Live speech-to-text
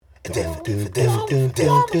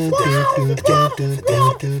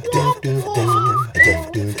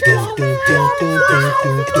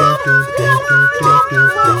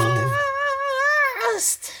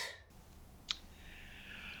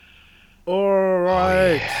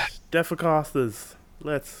Alright, Defecasters,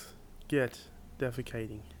 let's get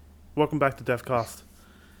defecating. Welcome back to Defcast.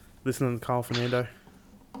 Listening to Carl Fernando.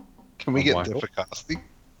 Can we get Michael. defecasting?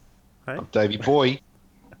 Hey? I'm Davey Boy.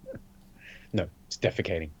 No, it's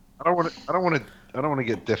defecating. I don't want to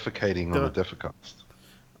get defecating on the defecast.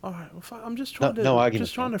 Alright, well, fuck, I'm just trying No to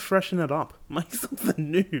arguments, trying to freshen it up. Make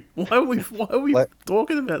something new. Why are we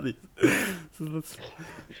talking about this? So let's...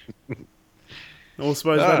 Well, I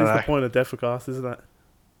suppose that is the point of Defecast, isn't it?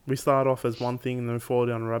 We start off as one thing and then we fall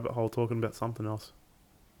down a rabbit hole talking about something else.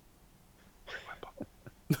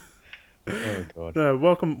 Oh god. No,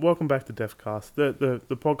 welcome back to Defcast,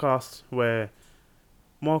 the podcast where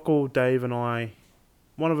Michael, Dave, and I,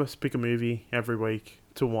 one of us pick a movie every week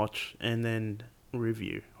to watch and then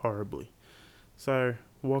review horribly. So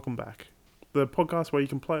welcome back, the podcast where you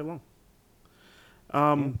can play along.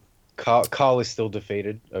 Carl is still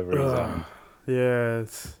defeated over his Yeah,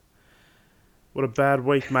 what a bad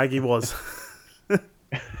week Maggie was.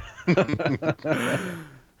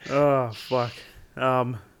 Oh fuck.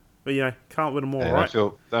 But you know, can't win them all, right?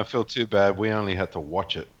 Don't feel too bad. We only had to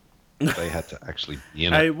watch it. They had to actually be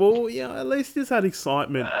in it. Hey, well, yeah, at least just had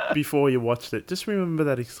excitement before you watched it. Just remember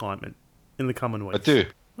that excitement in the coming weeks. I do.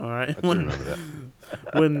 All right. I do remember that.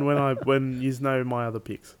 when you know my other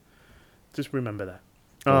picks, just remember that.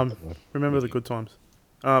 Remember the good times.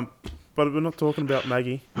 But we're not talking about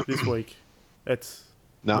Maggie this week. It's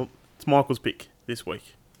Michael's pick this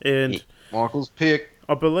week, and Michael's pick.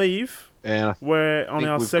 I believe And we're on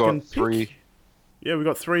our second three. pick. Yeah, we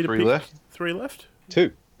got three to pick. Left. 3 left.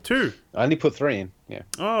 Two. I only put 3 in. Yeah.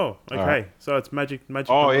 Oh, okay. Right. So it's magic. Oh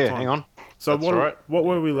number yeah, time. hang on. So That's right. what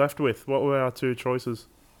were we left with? What were our two choices?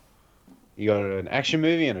 You got an action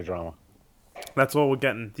movie and a drama. That's all we're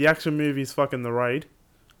getting. The action movie's fucking The Raid.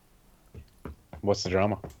 What's the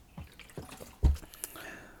drama?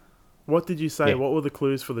 What did you say? Yeah. What were the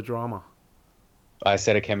clues for the drama? I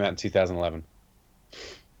said it came out in 2011.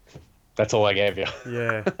 That's all I gave you.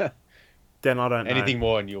 Yeah. Then I don't know. Anything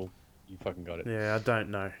more and you fucking got it. Yeah, I don't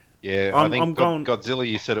know. Yeah, I think Godzilla.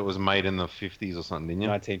 You said it was made in the 50s or something, didn't you?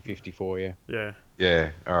 1954, yeah. Yeah.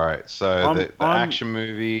 Yeah. All right. So the action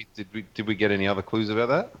movie. Did we get any other clues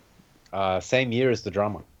about that? Same year as the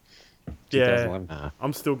drama. Yeah. 2011.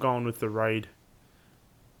 I'm still going with The Raid.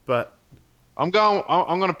 But I'm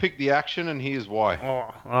going to pick the action, and here's why.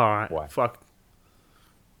 all right. Why? Fuck.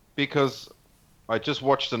 Because I just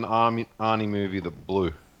watched an Arnie movie that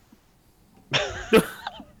blew.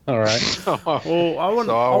 All right. Well,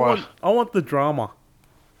 I want the drama.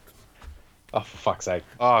 Oh, for fuck's sake.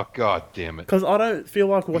 Oh god damn it. Because I don't feel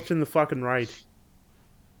like watching the fucking Raid.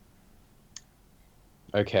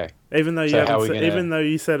 Okay. Even though even though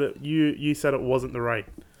you said it, you said it wasn't The Raid.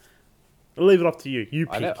 I'll leave it up to you. You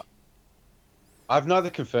pick. I've neither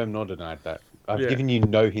confirmed nor denied that. I've Yeah. given you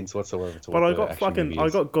no hints whatsoever to But what I the got action movie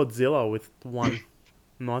is. Godzilla with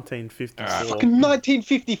 1954. Fucking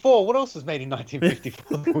 1954. What else was made in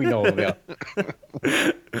 1954 that we know about?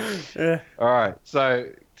 Yeah. All right.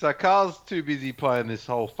 So Carl's too busy playing this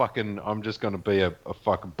whole fucking I'm just going to be a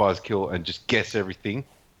fucking buzzkill and just guess everything.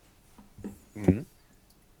 Mm-hmm.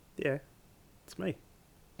 Yeah. It's me.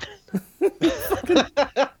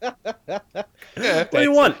 Yeah. What do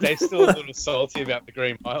you want? They're still a little salty about the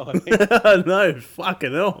Green Mile, I think. No,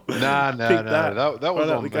 fucking hell. No. Pick That was right out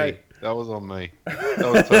on the me. gate. That was on me.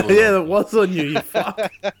 That was totally Yeah, on that was on you, you fuck.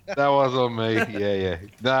 That was on me. Yeah.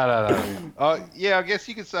 No. Yeah, I guess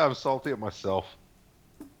you could say I'm salty at myself.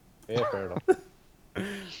 Yeah, fair enough.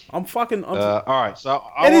 I'm fucking... All right, so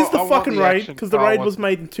it is the fucking Raid, because the Raid was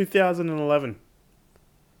made in 2011.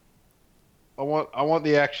 I want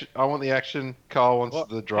the action. I want the action. Carl wants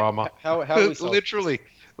the drama. How are we salty?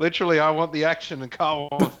 Literally, I want the action, and Carl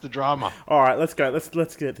wants the drama. All right, let's go.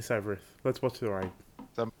 Let's get this over with. Let's watch the Raid.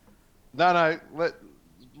 No.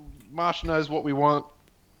 Marsh knows what we want.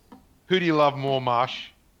 Who do you love more, Marsh?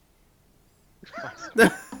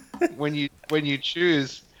 when you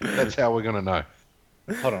choose, that's how we're gonna know.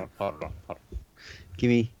 Hold on. Give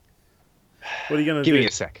me What are you gonna do? Give me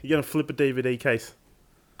a sec. You're gonna flip a DVD case.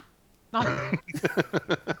 No.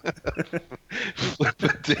 Flip a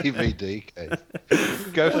DVD case.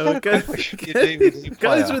 Go for Goes your DVD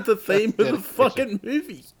player. with the theme of the fucking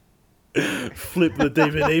movie. Flip the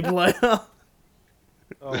DVD player.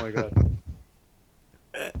 Oh my god.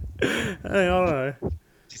 Hey, I don't know.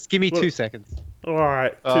 Just give me 2 seconds. All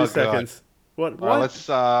right, 2 Oh, God. seconds. What? All right, let's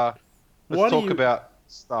Why do talk you- about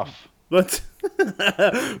stuff. Let's.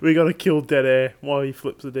 We gotta kill dead air while he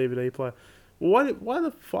flips the DVD player. Why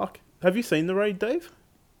the fuck? Have you seen The Raid, Dave?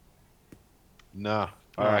 Nah,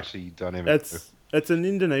 I Alright. actually don't even. It's an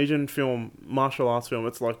Indonesian film, martial arts film.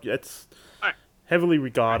 It's heavily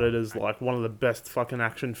regarded as like one of the best fucking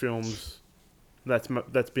action films that's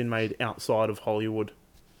been made outside of Hollywood.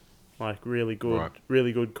 Like really good, Right.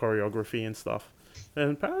 really good choreography and stuff.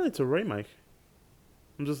 And apparently it's a remake.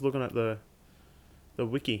 I'm just looking at the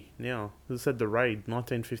wiki now. It said The Raid,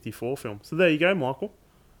 1954 film. So there you go, Michael.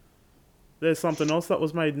 There's something else that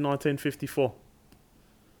was made in 1954.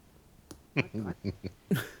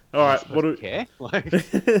 All right, what do care? Like,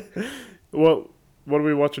 what are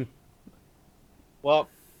we watching? well,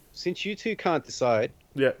 since you two can't decide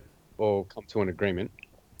Yeah, or come to an agreement,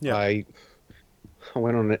 Yeah. I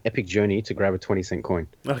went on an epic journey to grab a 20-cent coin.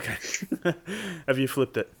 okay. Have you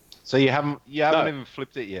flipped it? So you haven't No. even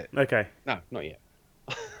flipped it yet. Okay. No, not yet.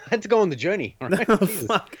 I had to go on the journey. All right? Jesus.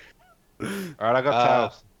 Fuck. All right, I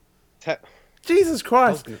got tails. Jesus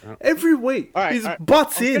Christ! Every week, All right, he's all right.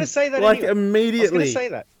 butts I was in gonna say that like anyway. I was immediately. going to say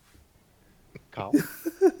that. Carl,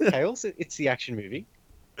 Tails, it's the action movie.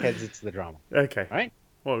 Heads, it's the drama. Okay. Right?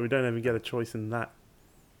 Well, we don't even get a choice in that.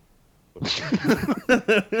 It's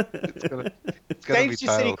gonna be Dave's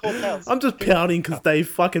just sitting tails. called Tails. I'm just pouting because Dave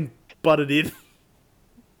fucking butted in.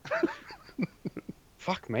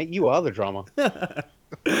 Fuck, mate, you are the drama.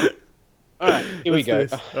 All right, here we Let's go. do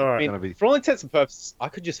this. All right. I mean, Gonna be- for all intents and purposes, I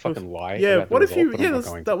could just fucking lie. Yeah. about the What if you? result, but Yeah, I'm not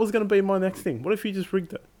going to. that was going to be my next thing. What if you just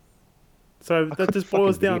rigged it? So that could just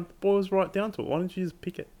fucking boils right down to it. Why don't you just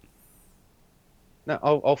pick it? No,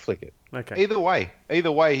 I'll flick it. Okay. Either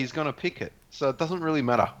way, he's gonna pick it. So it doesn't really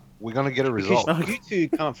matter. We're gonna get a result. Because you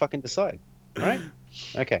two can't fucking decide. All right?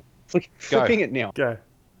 Okay. Go. Flipping it now. Go.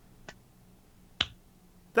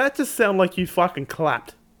 That just sounded like you fucking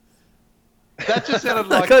clapped. That just sounded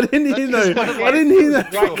Like, like I didn't hear that just no. sounded I didn't hear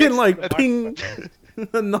that right fucking like next to the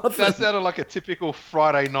ping. Nothing. That sounded like a typical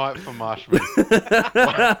Friday night for Marshman.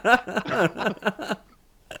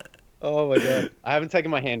 Oh my god. I haven't taken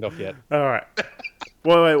my hand off yet. All right.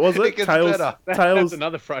 Wait. Was It it gets Tails? better. That's Tails.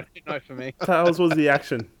 another Friday night for me. Tails was the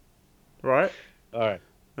action, right? All right.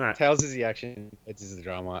 All right. Tails is the action. It is the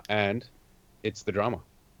drama, and it's the drama.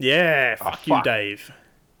 Yeah. Oh, Fuck you, fuck. Dave.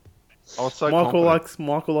 I was so Michael confident.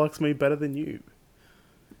 Michael likes me better than you.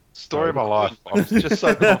 Story of my life. I was just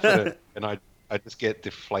so confident, and I just get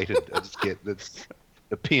deflated. I just get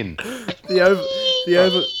the pin.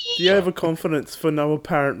 The overconfidence for no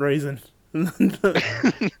apparent reason.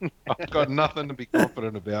 I've got nothing to be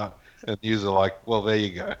confident about, and you're like, well, there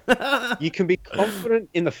you go. You can be confident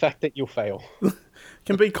in the fact that you'll fail.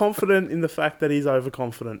 Can be confident in the fact that he's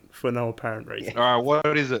overconfident for no apparent reason. All right,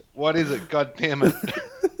 what is it? What is it? God damn it!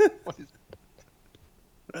 What is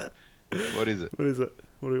it? What is it? What is it?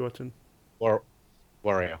 What are we watching?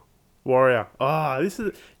 Warrior. Warrior. This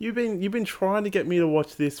is you've been trying to get me to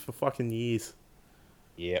watch this for fucking years.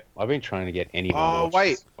 Yeah, I've been trying to get anyone. Oh, to watch wait.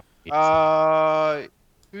 this fucking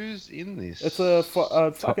Who's in this? It's a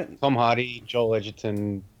fucking. Tom Hardy, Joel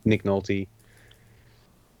Edgerton, Nick Nolte.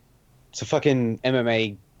 It's a fucking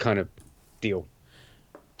MMA kind of deal.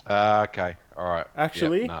 Okay, all right.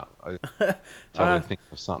 Actually- no, I totally think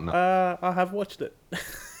of something. Else. I have watched it.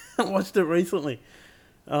 I watched it recently.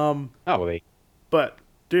 Oh, well, But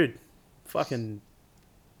dude, fucking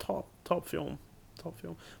top film.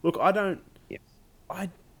 Look, I don't like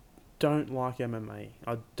MMA.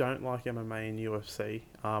 I don't like MMA in UFC.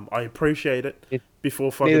 I appreciate it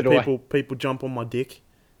before neither fucking do I. people jump on my dick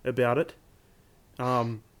about it.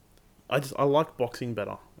 I like boxing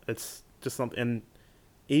better. It's just something, and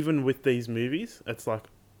even with these movies, it's like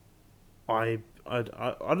I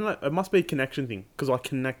don't know. It must be a connection thing because I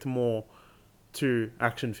connect more to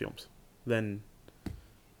action films than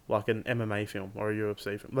like an MMA film or a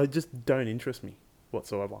UFC film. They just don't interest me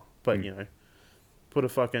whatsoever. But you know, put a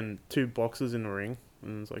fucking two boxers in the ring,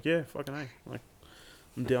 and it's like, yeah, fucking A. Like,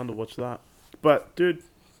 I'm down to watch that. But dude,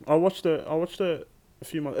 I watched it a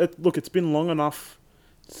few months. Look, it's been long enough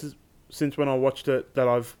since when I watched it that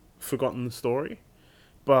I've forgotten the story.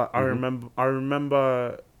 But I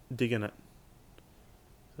remember digging it.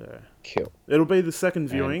 So kill. it'll be the second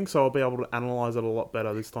viewing, so I'll be able to analyze it a lot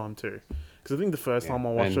better this time too. Because I think the first time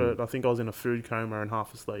I watched it, I think I was in a food coma and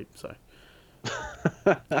half asleep. So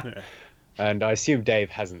yeah. And I assume Dave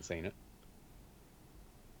hasn't seen it.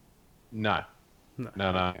 No.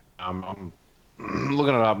 No. I'm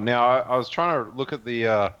looking it up now. I was trying to look at the.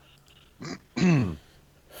 I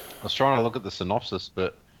was trying to look at the synopsis,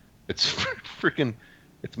 but it's freaking.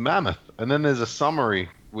 It's mammoth, and then there's a summary,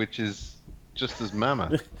 which is just as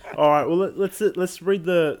mammoth. All right. Well, let's read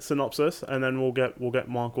the synopsis, and then we'll get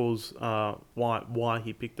Michael's why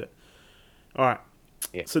he picked it. All right.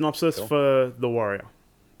 Yeah. Synopsis Cool. for The Warrior.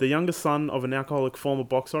 The younger son of an alcoholic former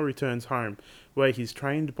boxer returns home, where he's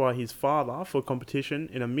trained by his father for competition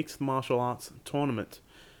in a mixed martial arts tournament,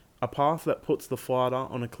 a path that puts the fighter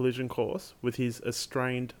on a collision course with his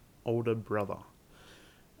estranged older brother.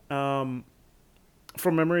 From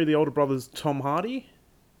memory, the older brother's Tom Hardy,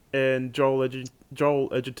 and Joel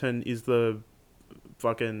Edgerton is the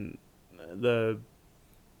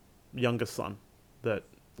youngest son that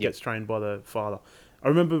gets trained by the father. I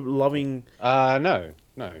remember loving No.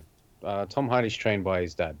 Tom Hardy's trained by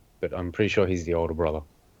his dad, but I'm pretty sure he's the older brother.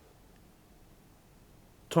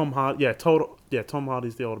 Tom Hardy. Tom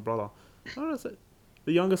Hardy's the older brother. What is it?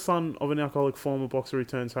 The younger son of an alcoholic former boxer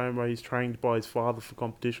returns home where he's trained by his father for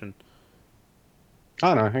competition.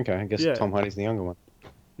 Oh, no. Okay. I guess Yeah. Tom Hardy's the younger one.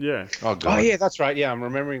 Yeah. Oh, God. Oh, yeah, that's right. Yeah, I'm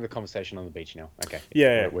remembering the conversation on the beach now. Okay.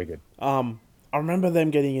 Yeah. We're good. I remember them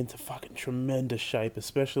getting into fucking tremendous shape,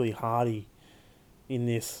 especially Hardy in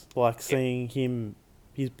this. Like, seeing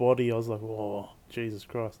his body, I was like, whoa, Jesus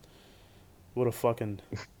Christ. What a fucking,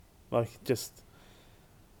 like, just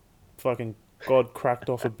fucking God cracked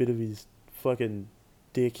off a bit of his fucking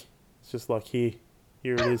dick. It's just like, here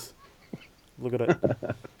it is. Look at it.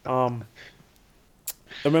 I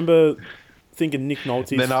remember thinking Nick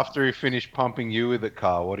Nolte. Then after he finished pumping you with it,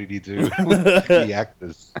 Carl, what did he do with the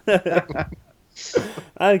actors?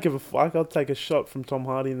 I don't give a fuck. I'll take a shot from Tom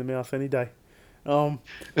Hardy in the mouth any day. I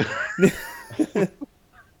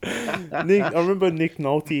remember Nick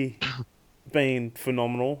Nolte being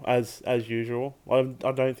phenomenal as usual.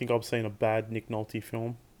 I don't think I've seen a bad Nick Nolte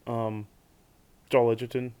film. Joel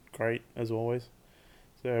Edgerton, great as always.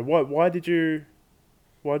 So why did you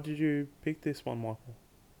pick this one, Michael?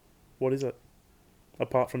 What is it?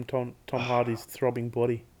 Apart from Tom Hardy's throbbing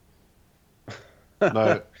body.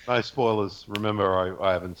 No spoilers. Remember,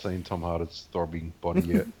 I haven't seen Tom Hardy's throbbing body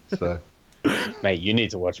yet. So Mate, you need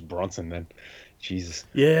to watch Bronson then. Jesus.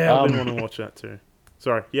 Yeah, I've been wanting to watch that too.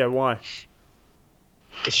 Sorry. Yeah, why?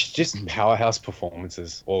 It's just powerhouse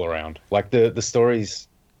performances all around. Like the story's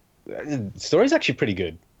actually pretty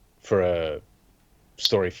good for a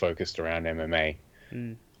story focused around MMA.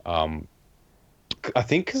 I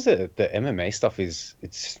think because the MMA stuff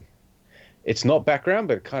it's not background,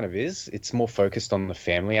 but it kind of is. It's more focused on the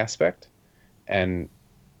family aspect and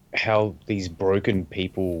how these broken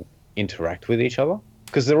people interact with each other,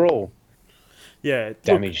 because they're all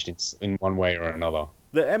damaged in one way or another.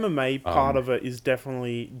 The MMA part of it is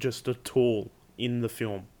definitely just a tool in the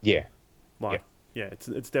film. Yeah.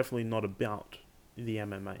 It's definitely not about the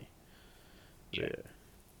MMA. Yeah.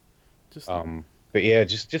 Just but yeah,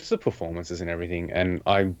 just the performances and everything. And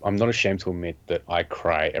I'm not ashamed to admit that I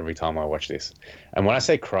cry every time I watch this. And when I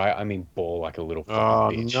say cry, I mean bawl like a little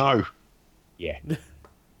fucking bitch. no. Yeah.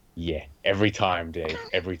 Yeah. Every time, Dave.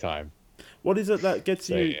 Every time. What is it that gets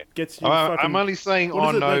you? I'm only saying What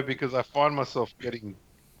is it no that- because I find myself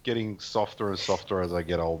getting softer and softer as I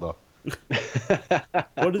get older.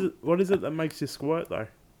 What is it that makes you squirt though?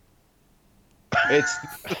 It's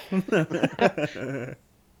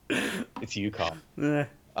it's you, Carl. Yeah.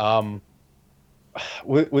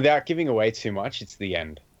 Without giving away too much, it's the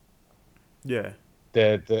end. Yeah.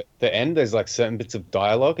 The end. There's like certain bits of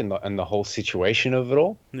dialogue and the whole situation of it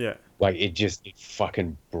all. Yeah. Like it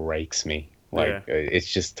fucking breaks me. Like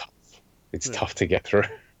it's just tough. It's tough to get through.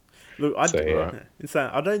 Look, I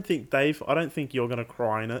don't think Dave. I don't think you're gonna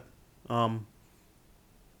cry in it.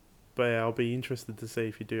 But yeah, I'll be interested to see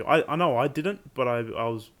if you do. I know I didn't, but I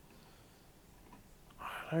was.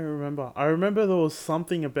 I don't remember. I remember there was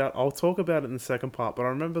something about. I'll talk about it in the second part, but I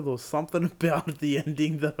remember there was something about the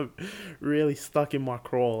ending that really stuck in my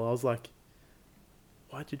craw. I was like,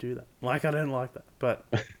 "Why'd you do that?" Like I don't like that, but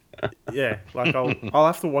yeah, like I'll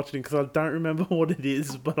have to watch it because I don't remember what it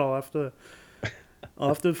is, but I'll have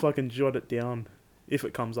to fucking jot it down if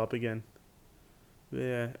it comes up again.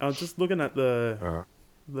 Yeah, I was just looking at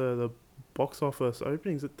the box office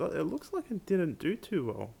openings. It looks like it didn't do too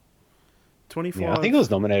well. 25. Yeah, I think it was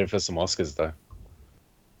nominated for some Oscars though.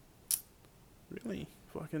 Really?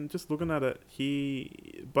 Fucking just looking at it,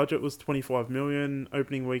 budget was 25 million,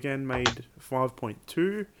 opening weekend made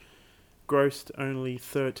 5.2, grossed only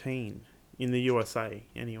 13 in the USA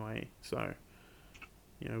anyway. So,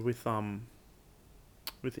 you know, with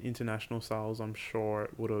international sales, I'm sure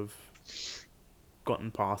it would have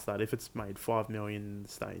gotten past that if it's made 5 million in the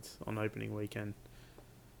States on opening weekend.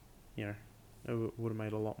 You know, it would have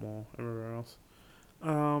made a lot more everywhere else.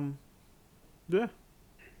 Yeah.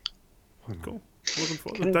 Cool. Looking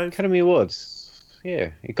forward to it. Dave. Academy Awards.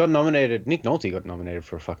 Yeah, he got nominated. Nick Nolte got nominated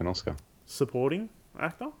for a fucking Oscar. Supporting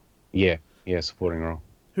actor? Yeah, supporting role.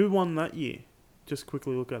 Who won that year? Just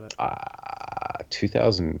quickly look at it.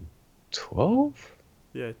 2012.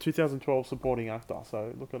 Yeah, 2012 supporting actor.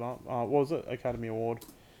 So look it up. What was it? Academy Award.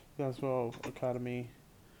 2012 Academy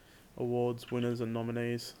Awards winners and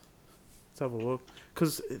nominees. Let's have a look.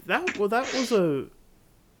 Because that was a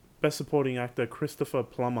best supporting actor, Christopher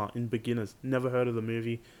Plummer in Beginners. Never heard of the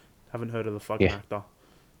movie. Haven't heard of the fucking actor.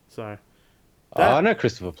 So. I know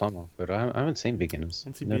Christopher Plummer, but I haven't seen Beginners.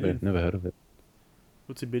 What's he been in? Never heard of it.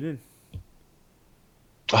 What's he been in?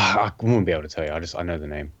 I wouldn't be able to tell you. I know the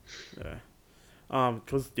name. Yeah.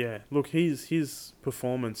 Cause look, his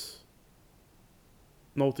performance,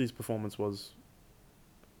 Nolte's performance was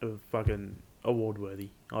fucking award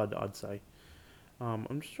worthy. I'd say.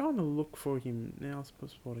 I'm just trying to look for him now.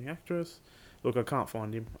 Supporting actress. Look, I can't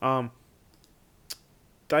find him.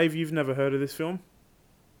 Dave, you've never heard of this film?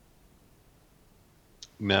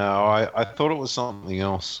 No, I thought it was something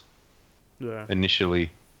else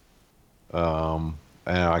initially. And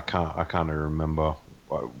I can't remember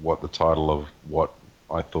what the title of what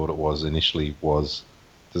I thought it was initially was.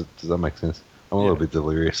 Does that make sense? I'm a little bit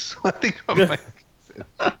delirious. I think I'm making sense.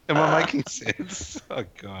 Am I making sense? Oh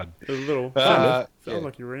God. A little. Sounds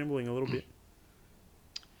like you're rambling a little bit.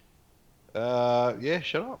 Yeah,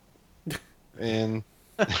 shut up. And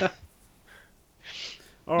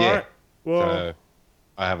all right. Well, so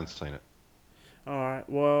I haven't seen it. All right.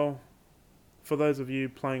 Well, for those of you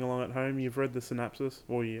playing along at home, you've read the synopsis,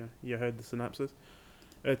 or you heard the synopsis.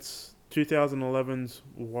 It's 2011's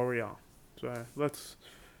Warrior. So let's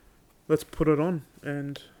put it on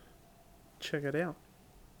and check it out.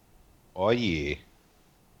 Oh yeah.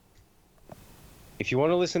 If you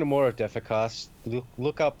want to listen to more of Defacast,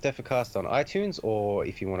 look up Defacast on iTunes, or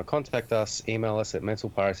if you want to contact us, email us at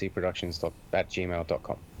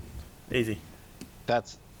mentalpiracyproductions@gmail.com. Easy.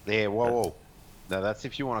 That's there. Whoa. Now that's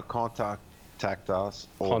if you want to contact us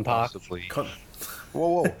or possibly.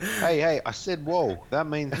 Whoa. Hey! I said whoa. That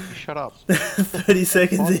means you shut up. 30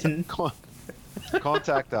 seconds in.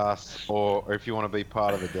 Contact us, or if you want to be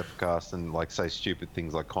part of the Defcast and like say stupid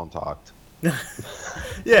things like contact.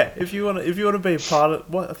 Yeah, if you want to be a part of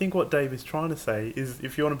what I think what Dave is trying to say is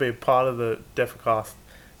if you want to be a part of the Defcast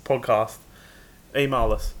podcast,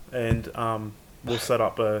 email us and we'll set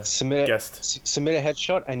up a guest. Submit a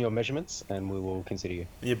headshot and your measurements, and we will consider you.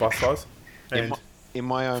 Your bust size. And in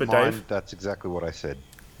my own mind, Dave, that's exactly what I said.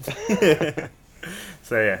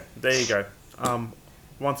 So yeah, there you go.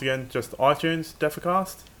 Once again, just iTunes,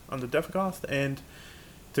 Defacast, under Defacast, and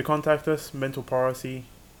to contact us,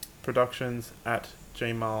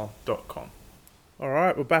 mentalpiracyproductions@gmail.com.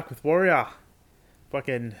 Alright, we're back with Warrior.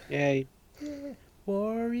 Fucking... Yay.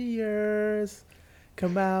 Warriors,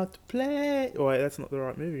 come out to play. Oh wait, that's not the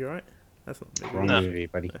right movie, right? That's not the movie. Wrong movie,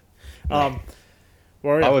 buddy.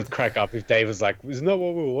 Warrior. I would crack up if Dave was like, isn't that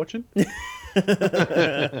what we were watching?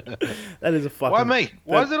 That is a fucking... Why me?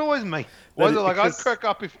 Why is it always me? Why is it like I'd crack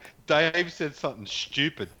up if Dave said something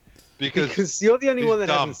stupid? Because you're the only one that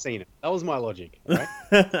hasn't seen it. That was my logic, right?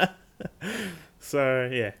 So,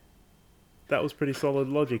 yeah. That was pretty solid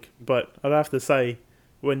logic. But I'd have to say,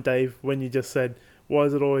 when you just said, why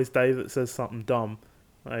is it always Dave that says something dumb?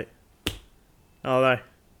 Like, I don't know.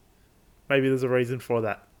 Maybe there's a reason for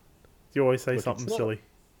that. You always say something silly.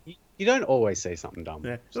 You don't always say something dumb.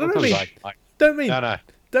 Yeah. Don't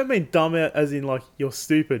mean dumb as in like you're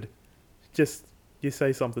stupid. Just you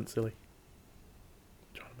say something silly.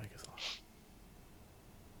 Trying to make us laugh.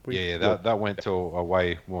 That went to a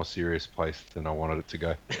way more serious place than I wanted it to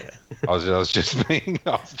go. Yeah. I was just being.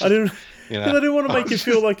 I didn't want to make you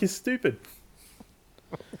feel like you're stupid.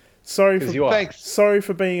 Sorry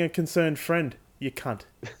for being a concerned friend, you cunt.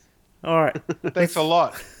 All right. Thanks a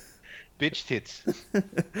lot. Bitch tits.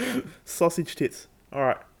 Sausage tits. All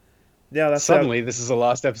right. Now that's Suddenly, this is the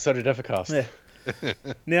last episode of Defacast.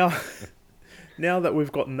 Yeah. Now that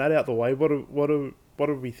we've gotten that out the way, what do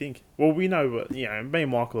we think? Well, we know, me and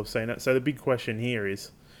Michael have seen it. So the big question here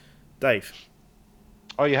is, Dave.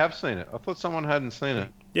 Oh, you have seen it? I thought someone hadn't seen it.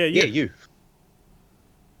 Yeah, you.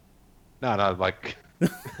 No, like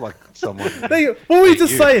someone. What were we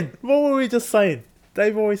just saying? What were we just saying?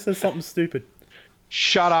 Dave always says something stupid.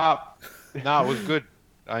 Shut up. No, it was good.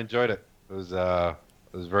 I enjoyed it. It was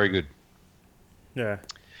very good. Yeah.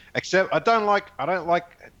 Except I don't like.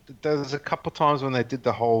 There's a couple of times when they did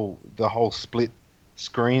the whole split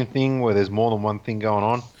screen thing where there's more than one thing going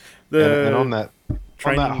on. And on that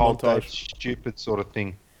whole stupid sort of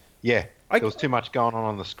thing. Yeah. There was too much going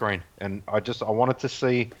on the screen, and I wanted to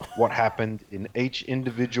see what happened in each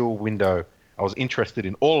individual window. I was interested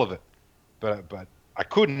in all of it. but I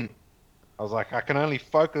couldn't. I was like, I can only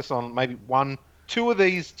focus on maybe 1, 2 of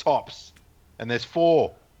these tops, and there's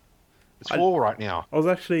 4. There's 4 right now. I was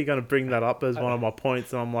actually going to bring that up as one of my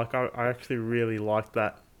points, and I'm like, I actually really like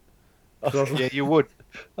that. Yeah, you would.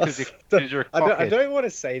 Because you're a I don't want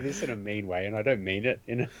to say this in a mean way, and I don't mean it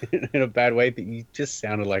in a bad way, but you just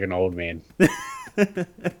sounded like an old man.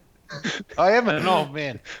 I am an old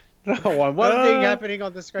man. One thing happening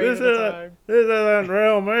on the screen at a time. This isn't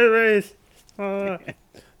real movies.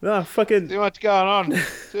 No, fucking... Too much going on.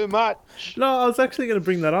 Too much. No, I was actually going to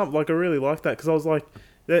bring that up. Like, I really like that, because I was like,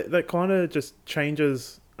 that kind of just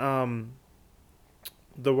changes the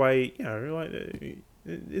way, you know, like...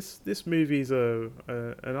 This movie's an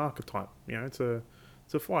archetype, you know. It's a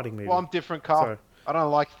fighting movie. Well, I'm different, Carl. So, I don't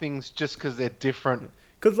like things just because they're different.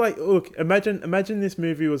 Because, like, look, imagine this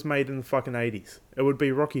movie was made in the fucking 80s. It would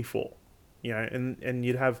be Rocky 4, you know, and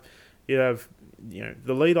you'd have you know,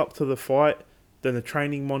 the lead up to the fight, then the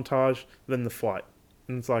training montage, then the fight,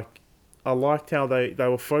 and it's like, I liked how they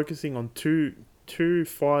were focusing on two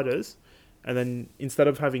fighters, and then instead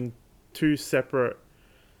of having 2 separate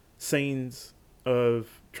scenes of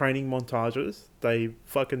training montages, they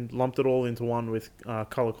fucking lumped it all into one with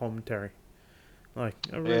color commentary. Like,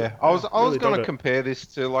 I was going to compare this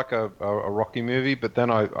to like a Rocky movie, but then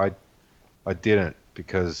I didn't,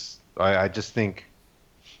 because I just think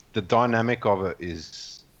the dynamic of it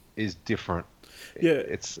is different. Yeah,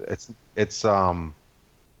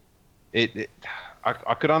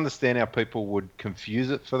 I could understand how people would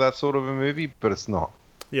confuse it for that sort of a movie, but it's not.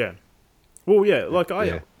 Yeah. Well, yeah, like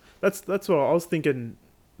That's what I was thinking.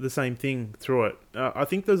 The same thing through it. I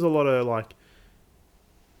think there's a lot of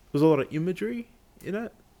imagery in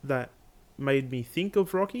it that made me think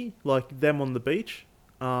of Rocky, like them on the beach.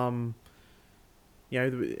 You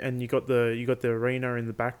know, and you got the arena in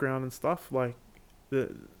the background and stuff. Like there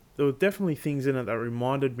were definitely things in it that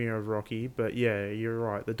reminded me of Rocky. But yeah, you're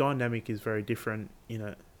right. The dynamic is very different in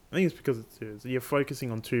it. I think it's because you're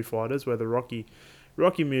focusing on 2 fighters, where the Rocky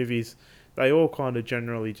movies, they all kind of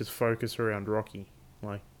generally just focus around Rocky.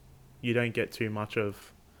 Like, you don't get too much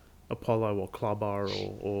of Apollo or Clubber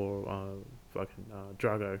or fucking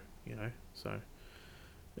Drago, you know. So,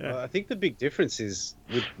 yeah. I think the big difference is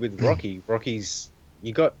with Rocky. Rocky's,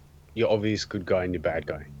 you got your obvious good guy and your bad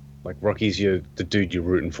guy. Like, Rocky's the dude you're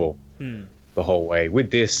rooting for the whole way. With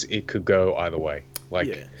this, it could go either way.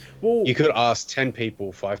 Like, you could ask 10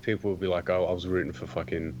 people, 5 people would be like, oh, I was rooting for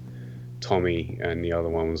fucking Tommy, and the other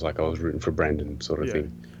one was like, I was rooting for Brandon, sort of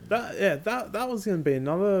thing. That was going to be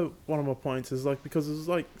another one of my points, is like, because it was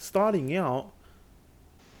like starting out,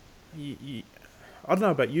 I don't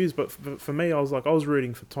know about yous, but for me, I was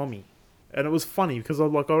rooting for Tommy, and it was funny because I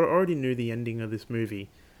already knew the ending of this movie,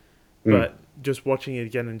 but just watching it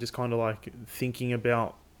again and just kind of like thinking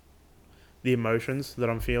about the emotions that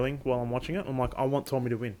I'm feeling while I'm watching it, I'm like, I want Tommy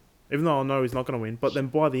to win, even though I know he's not going to win. But then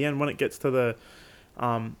by the end, when it gets to the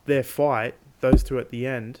their fight, those 2 at the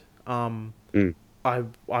end, I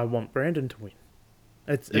want Brandon to win.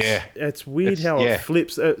 It's weird how it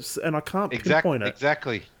flips, and I can't pinpoint it.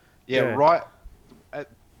 Exactly. Yeah, right.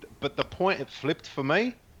 But the point it flipped for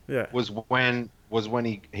me was when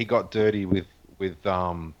he got dirty with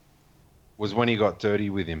him.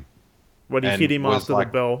 When he hit him after the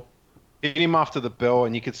bell. Hit him after the bell,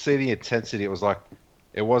 and you could see the intensity. It was like,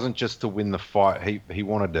 it wasn't just to win the fight. He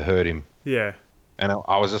wanted to hurt him. Yeah. And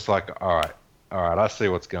I was just like, all right, I see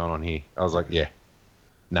what's going on here. I was like,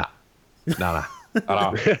 nah. I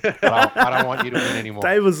don't want you to win anymore.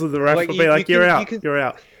 Dave was the ref, like, you're out.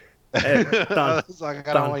 Done. I was like,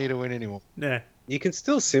 I don't want you to win anymore. Yeah. You can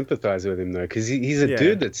still sympathize with him though, because he's a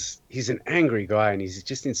dude he's an angry guy, and he's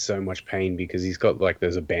just in so much pain because he's got like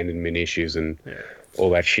those abandonment issues and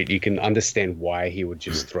all that shit. You can understand why he would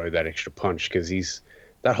just throw that extra punch, because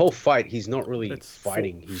that whole fight, he's not really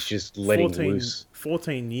fighting. He's just letting loose.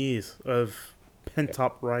 14 years of pent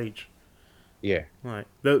up rage. Yeah. Like,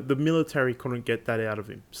 the military couldn't get that out of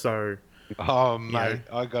him. So. Oh mate,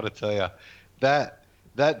 I gotta tell you, that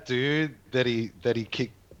dude that he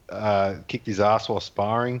kicked his ass while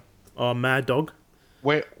sparring. Oh, Mad Dog.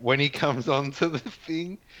 When he comes onto the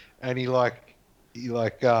thing, and he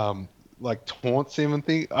taunts him and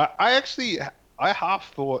things. I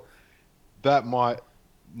half thought that might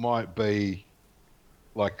be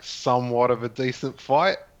like somewhat of a decent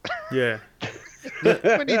fight. Yeah.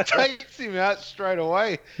 When he takes him out straight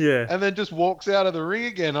away. Yeah. And then just walks out of the ring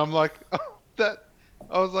again. I'm like, I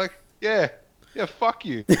was like, yeah, fuck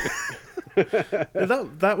you.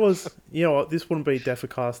 that was, you know what, this wouldn't be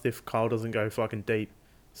Defacast if Kyle doesn't go fucking deep.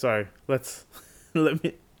 So let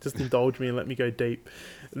me just indulge me and let me go deep.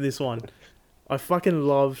 This one, I fucking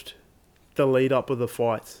loved the lead up of the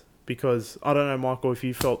fights, because I don't know, Michael, if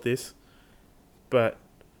you felt this, but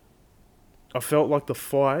I felt like the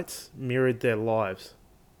fights mirrored their lives.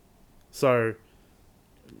 So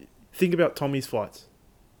think about Tommy's fights.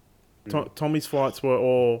 Tommy's fights were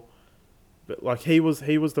all, like, he was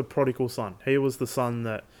the prodigal son. He was the son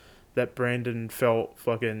that Brandon felt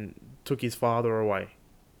fucking took his father away,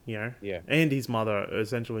 you know? Yeah. And his mother,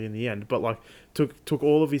 essentially, in the end. But, like, took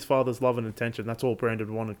all of his father's love and attention. That's all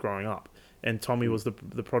Brandon wanted growing up. And Tommy was the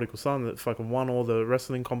prodigal son that fucking won all the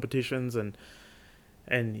wrestling competitions, and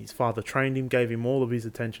his father trained him, gave him all of his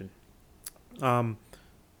attention.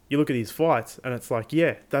 You look at his fights, and it's like,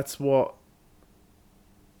 yeah, that's what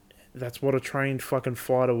a trained fucking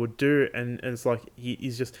fighter would do, and it's like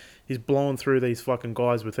he's blowing through these fucking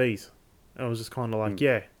guys with ease. And I was just kind of like,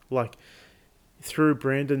 yeah, like, through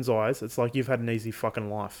Brandon's eyes, it's like, you've had an easy fucking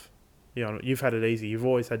life. You know, you've had it easy. You've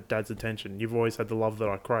always had Dad's attention. You've always had the love that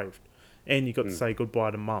I craved. And you got to say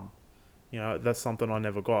goodbye to Mum. You know, that's something I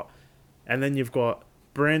never got. And then you've got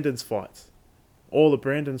Brandon's fights. All of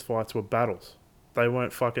Brandon's fights were battles. They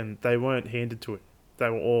weren't handed to him. They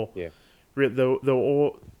were all... Yeah. They were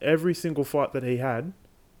all... Every single fight that he had,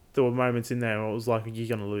 there were moments in there where it was like, you're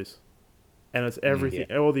going to lose. And it's everything...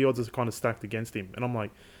 Yeah. All the odds are kind of stacked against him. And I'm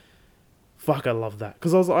like, fuck, I love that.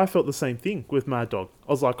 Because I felt the same thing with Mad Dog.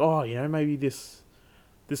 I was like, oh, you know, maybe this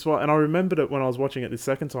fight... And I remembered it when I was watching it the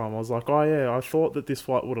second time. I was like, oh, yeah, I thought that this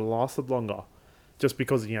fight would have lasted longer. Just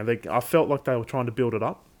because, you know, I felt like they were trying to build it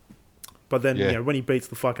up. But then, you know, when he beats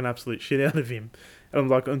the fucking absolute shit out of him, and I'm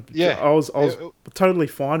like, I was totally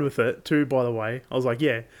fine with it too, by the way. I was like,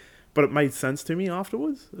 yeah, but it made sense to me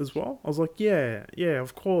afterwards as well. I was like, yeah,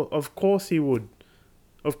 of course he would.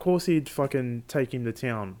 Of course he'd fucking take him to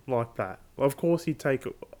town like that. Of course he'd take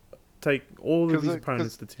all of his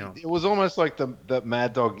opponents to town. It was almost like the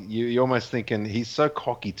Mad Dog. You're almost thinking he's so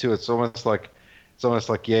cocky too. It's almost like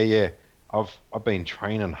yeah. I've been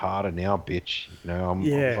training harder now, bitch. You know,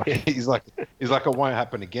 he's like it won't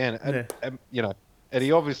happen again. And you know, and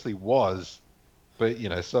he obviously was, but you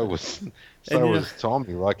know, so was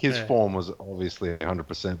Tommy. Like, his form was obviously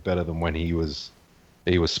 100% better than when he was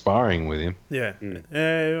sparring with him. Yeah.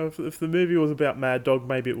 If the movie was about Mad Dog,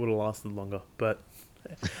 maybe it would have lasted longer. But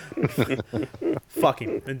fuck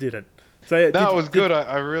him, it didn't. So it was good.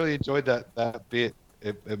 I really enjoyed that bit.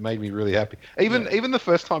 It made me really happy. Even the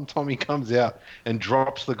first time Tommy comes out and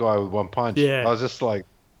drops the guy with one punch, I was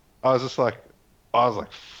like,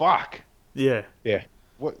 fuck. Yeah. Yeah.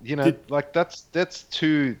 What, you know, like, that's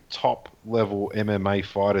two top level MMA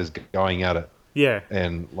fighters going at it. Yeah.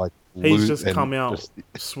 And like, he's just come out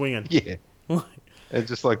swinging. Yeah. And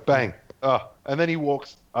just like, bang. Oh, and then he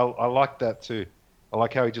walks. I like that too. I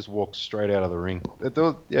like how he just walks straight out of the ring. It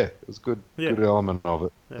was good. Yeah. Good element of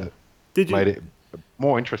it. Yeah. Made it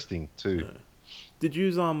more interesting too. Did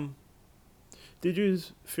you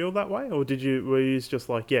feel that way, or were you just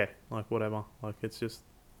like, yeah, like, whatever, like, it's just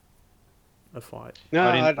a fight? No,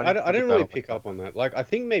 I didn't really pick up on that. Like, I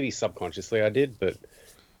think maybe subconsciously I did, but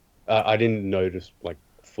I didn't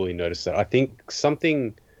fully notice that. I think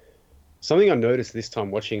something I noticed this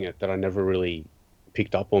time watching it that I never really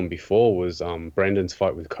picked up on before was Brandon's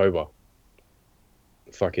fight with Cobra.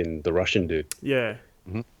 Fucking the Russian dude. Yeah.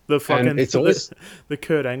 Mm-hmm. The fucking the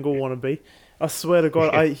Kurt Angle wannabe. I swear to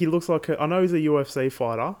God, he looks like I know he's a UFC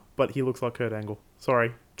fighter, but he looks like Kurt Angle.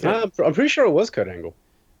 Sorry. I'm pretty sure it was Kurt Angle.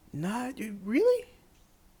 No, really?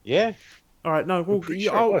 Yeah. All right, no. Well,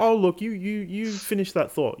 I'll look. You finish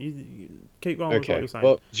that thought. You keep going with what you're saying.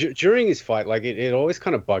 Well, during his fight, like, it always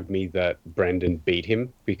kind of bugged me that Brandon beat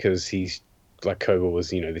him, because he's like, Cobra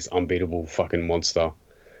was, you know, this unbeatable fucking monster,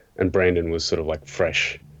 and Brandon was sort of like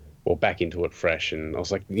fresh, or back into it fresh, and I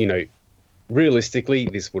was like, you know, realistically,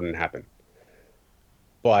 this wouldn't happen.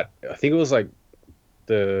 But I think it was like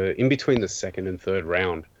in between the second and third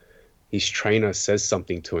round, his trainer says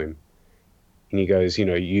something to him, and he goes, you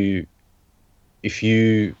know, if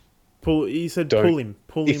you pull him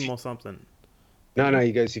or something. No,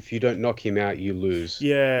 he goes, if you don't knock him out, you lose.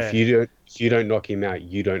 Yeah. If you don't knock him out,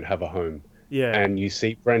 you don't have a home. Yeah. And you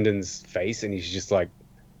see Brendan's face, and he's just like,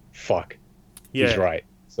 fuck. Yeah. He's right.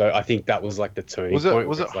 So I think that was like the turning point.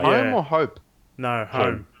 Was it home or hope? No,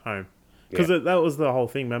 home. Because that was the whole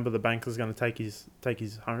thing. Remember, the banker's going to take his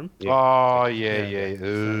home. Yeah. Oh yeah.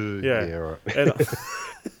 Ooh, yeah. Right.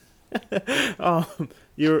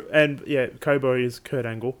 Cobra is Kurt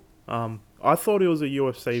Angle. I thought he was a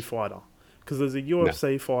UFC fighter, because there's a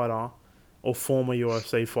UFC fighter or former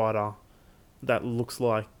UFC fighter that looks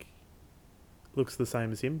the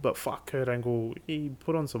same as him. But fuck, Kurt Angle, he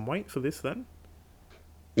put on some weight for this then.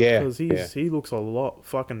 Yeah, because he looks a lot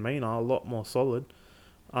fucking meaner, a lot more solid.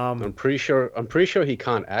 I'm pretty sure he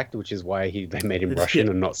can't act, which is why they made him Russian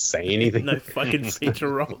and not say anything. No fucking feature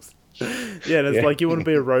roles. Yeah, it's like you want to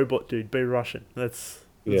be a robot, dude. Be Russian. That's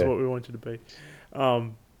what we want you to be.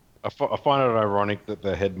 I find it ironic that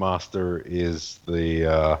the headmaster is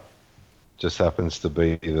the just happens to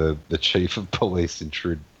be the chief of police in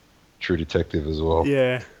True Detective as well.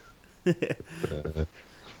 Yeah.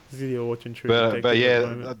 You're watching True Detective. But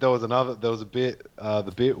yeah, there was a bit,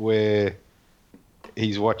 the bit where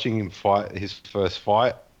he's watching him fight his first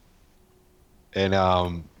fight,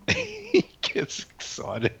 and he gets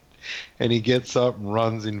excited, and he gets up and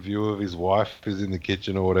runs in view of his wife who's in the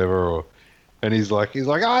kitchen or whatever, and he's like,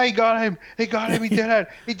 oh, he got him, he did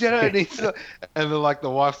it, and then like the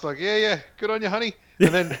wife's like, yeah, good on you, honey,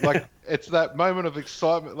 and then like it's that moment of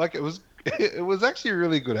excitement, like it was actually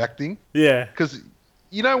really good acting, yeah, because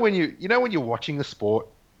when you're watching a sport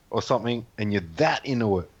or something and you're that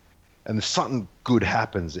into it, and there's something good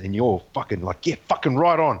happens, and you're fucking like, yeah, fucking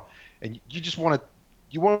right on, and you just want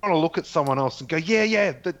to look at someone else and go,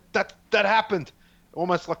 yeah, that happened,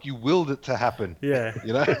 almost like you willed it to happen. Yeah,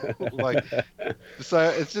 like, so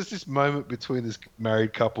it's just this moment between this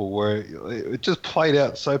married couple where it just played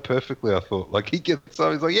out so perfectly. I thought, like, he gets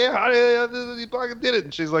up, he's like, yeah, honey, you fucking did it,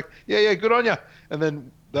 and she's like, yeah, good on you, and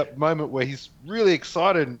then that moment where he's really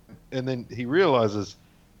excited, and then he realizes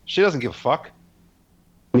she doesn't give a fuck.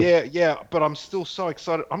 Yeah, but I'm still so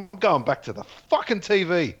excited. I'm going back to the fucking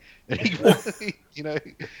TV. And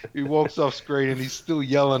he walks off screen and he's still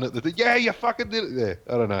yelling at yeah, you fucking did it there.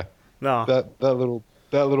 I don't know. No. That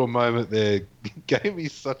little moment there gave me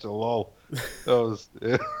such a lol. It was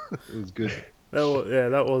good.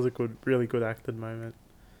 That was a really good acted moment.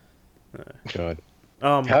 God.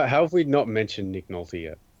 How have we not mentioned Nick Nolte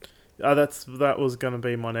yet? That was going to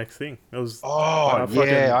be my next thing. It was. I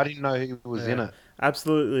didn't know he was in it.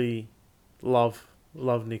 Absolutely love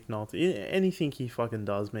Nick Nolte. Anything he fucking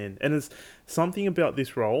does, man. And it's something about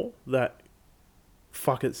this role that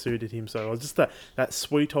it suited him so well. Just that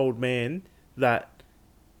sweet old man that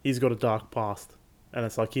he's got a dark past, and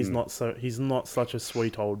it's like he's not such a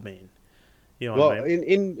sweet old man. You know what I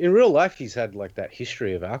mean? in real life, he's had like that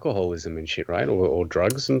history of alcoholism and shit, right? Or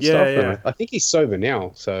drugs and stuff. Yeah. And I think he's sober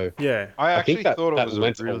now. So yeah, I actually thought it was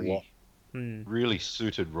a really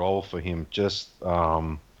suited role for him, just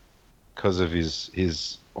because of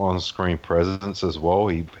his on-screen presence as well.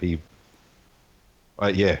 I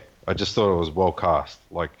just thought it was well cast.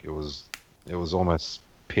 Like it was almost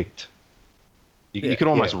picked. You could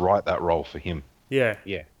almost write that role for him. Yeah.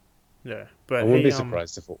 But I wouldn't be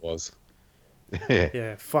surprised if it was.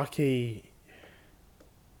 Yeah. Fuck, he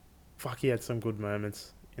had some good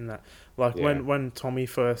moments in that. Like when Tommy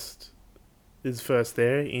is first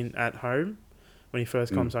there at home, when he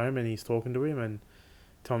first comes home and he's talking to him, and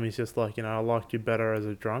Tommy's just like, I liked you better as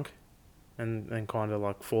a drunk, and kind of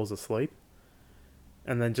like falls asleep,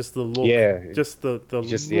 and then just the look,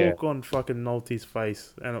 look on fucking Nolte's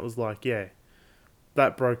face, and it was like,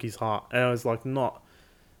 that broke his heart, and it was like not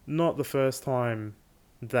the first time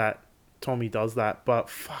that Tommy does that, but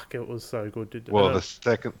fuck, it was so good. Well, the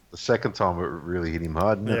second time it really hit him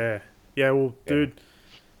hard, didn't it? Yeah. Well, dude.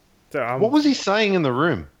 What was he saying in the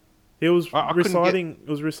room? He was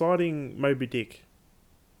reciting Moby Dick.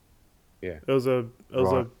 Yeah. It was a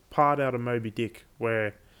part out of Moby Dick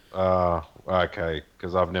where. Okay,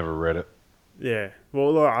 because I've never read it. Yeah.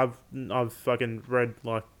 Well, look, I've fucking read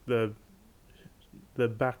like the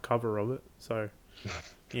back cover of it, so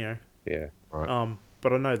Yeah. Right.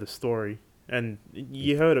 But I know the story, and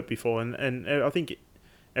you heard it before, and I think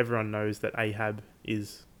everyone knows that Ahab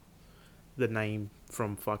is the name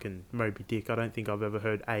from fucking Moby Dick. I don't think I've ever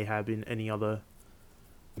heard Ahab in any other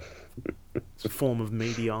form of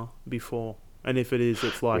media before. And if it is,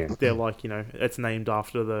 it's like they're like, it's named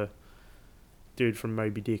after the dude from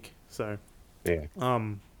Moby Dick. So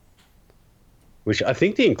which I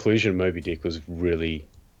think the inclusion of Moby Dick was that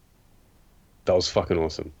was fucking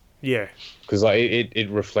awesome. Yeah, because like it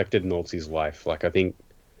reflected Nolte's life. Like I think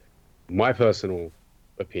my personal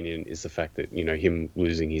opinion is the fact that him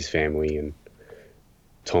losing his family and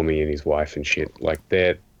Tommy and his wife and shit, like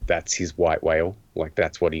that's his white whale. Like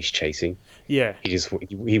that's what he's chasing. Yeah,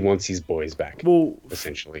 he wants his boys back. Well,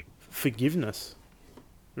 essentially, forgiveness.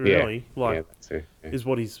 Really, is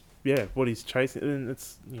what he's chasing, and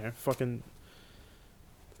it's fucking.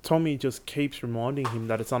 Tommy just keeps reminding him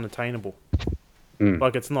that it's unattainable.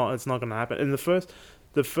 Like it's not going to happen. And the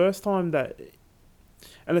first time that,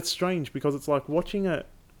 and it's strange because it's like watching it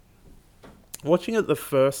the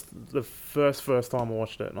first time I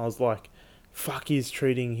watched it, and I was like, fuck, he's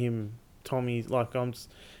treating Tommy like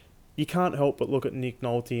you can't help but look at Nick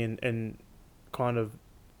Nolte and kind of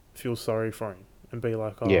feel sorry for him and be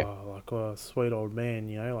like, Yeah. sweet old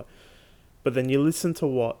man, like. But then you listen to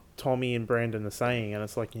what Tommy and Brandon are saying, and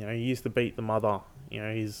it's like, he used to beat the mother.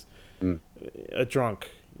 He's a drunk.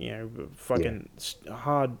 Fucking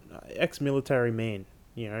hard ex-military man.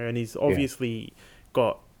 And he's obviously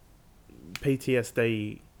got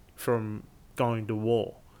PTSD from going to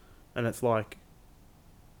war, and it's like,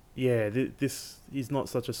 this he's not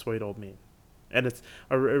such a sweet old man. And it's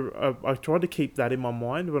I tried to keep that in my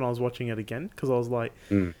mind when I was watching it again, because I was like,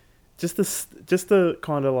 just the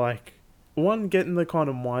kind of like, one, getting the kind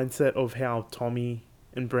of mindset of how Tommy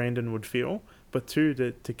and Brandon would feel, but two,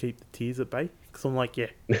 to keep the tears at bay, because I'm like,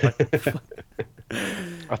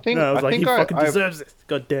 I think he fucking deserves this.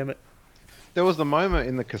 God damn it. There was the moment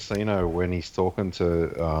in the casino when he's talking to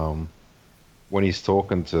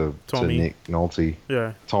Tommy. To Nick Nolte.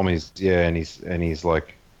 Yeah. Tommy's and he's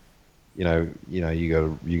like, you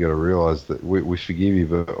gotta realize that we forgive you,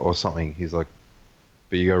 but or something. He's like,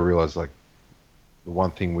 but you gotta realize, like, the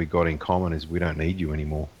one thing we got in common is we don't need you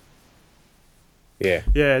anymore. Yeah.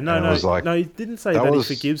 Yeah, no, he didn't say that he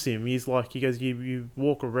forgives him. He goes, you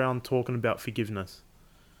walk around talking about forgiveness.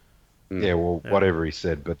 Yeah, whatever he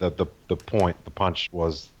said, but the punch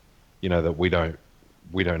was, that we don't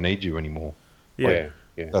need you anymore. Yeah.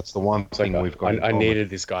 That's the one thing we've got. I needed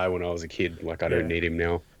this guy when I was a kid. Like, I don't need him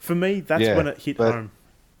now. For me, that's when it hit home.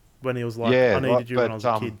 When he was like, I needed you when I was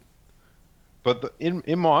a kid. But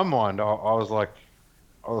in my mind, I was like,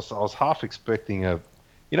 I was half expecting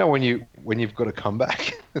when you've got to come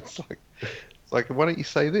back. It's like, why don't you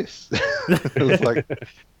say this? It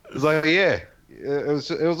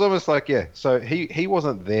was almost like, so he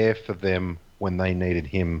wasn't there for them when they needed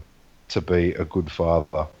him to be a good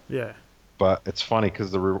father. Yeah. But it's funny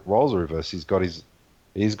because the roles are reversed. He's got his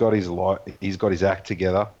act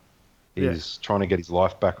together. He's trying to get his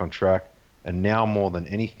life back on track, and now more than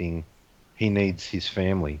anything, he needs his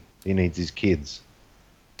family. He needs his kids.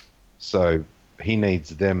 So he needs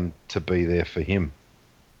them to be there for him.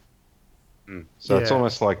 So it's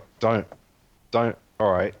almost like, don't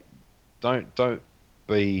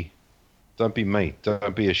be me.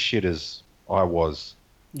 Don't be as shit as I was.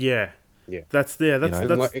 Yeah. Yeah. That's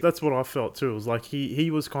what I felt too. It was like he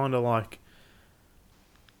was kind of like,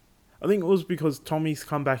 I think it was because Tommy's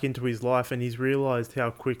come back into his life and he's realized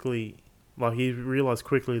quickly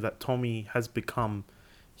that Tommy has become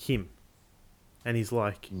him. And he's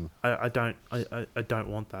like, I don't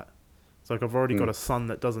want that. It's like, I've already got a son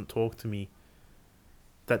that doesn't talk to me,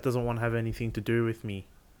 that doesn't want to have anything to do with me,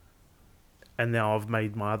 and now I've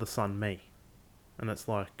made my other son me. And it's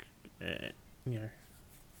like, I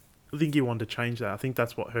think he wanted to change that. I think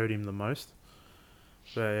that's what hurt him the most.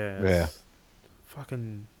 But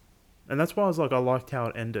fucking, and that's why I was like, I liked how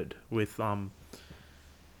it ended with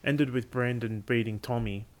Brandon beating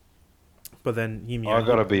Tommy, but then him. I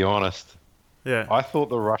gotta be honest. Yeah. I thought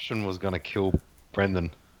the Russian was gonna kill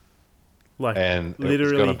Brendan. And literally, it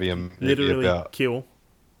was gonna be a movie about kill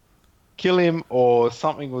him, or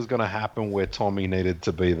something was gonna happen where Tommy needed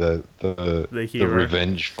to be the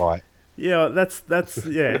revenge fight. Yeah, that's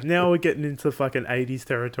now we're getting into fucking 80s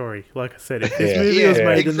territory. Like I said, if this movie was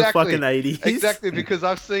made in the fucking 80s. Exactly, because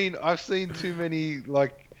I've seen too many,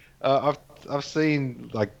 like, I've seen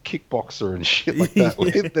like Kickboxer and shit like that.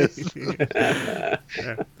 With this.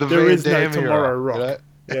 There is no Tomorrow Rock.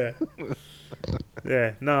 Yeah.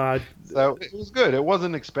 Yeah, no. So it was good. It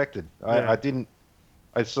wasn't expected. I don't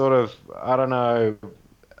know.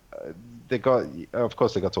 Of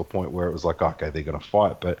course, they got to a point where it was like, okay, they're going to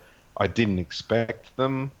fight, but I didn't expect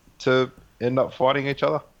them to end up fighting each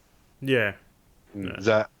other. Yeah. Is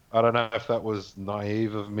that, I don't know if that was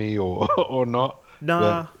naive of me or not.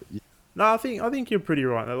 Nah. No, I think you're pretty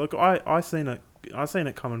right. Look, I seen it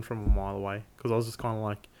coming from a mile away, because I was just kind of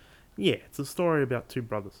like, yeah, it's a story about two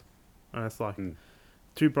brothers, and it's like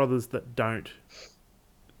two brothers that don't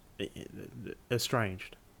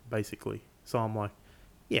estranged, basically. So I'm like,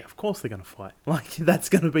 yeah, of course they're gonna fight. Like, that's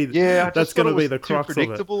gonna be that's gonna be the crux of it.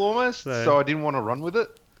 Predictable almost. So I didn't want to run with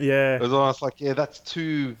it. Yeah, it was almost like, that's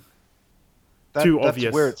too obvious.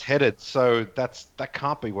 That's where it's headed. So that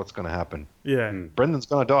can't be what's gonna happen. Yeah, Brendan's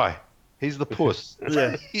gonna die. He's the puss.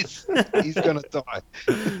 Yeah, he's gonna die.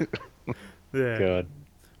 Yeah. God.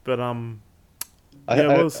 But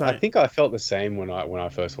I think I felt the same when I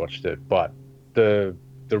first watched it, but the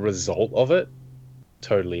result of it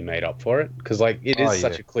totally made up for it, because like it is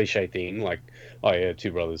such a cliche thing, like, oh yeah,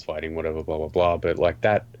 two brothers fighting, whatever, blah blah blah. But like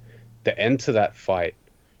that, the end to that fight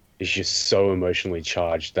is just so emotionally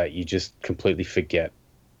charged that you just completely forget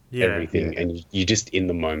everything, and you're just in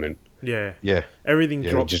the moment. Yeah. Yeah. Everything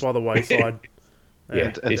drops by the wayside.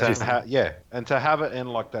 Yeah, and to have it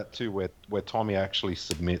end like that too, where Tommy actually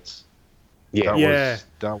submits. Yeah.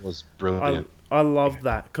 That was brilliant. I love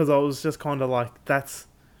that because I was just kind of like, that's.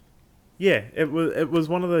 Yeah, it was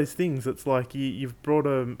one of those things. It's like you've brought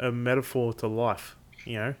a metaphor to life,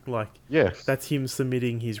 you know, like that's him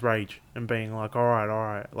submitting his rage and being like, all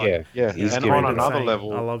right, like He's and on another saying,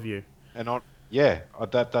 level, I love you, and on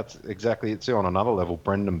that's exactly it. See, on another level,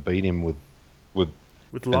 Brendan beat him with love.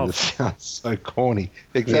 And it sounds so corny.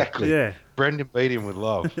 Exactly. Yeah. Brendan beat him with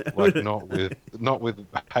love, like not with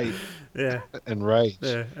hate. And rage.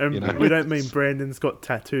 Yeah, and you know? we don't mean Brandon's got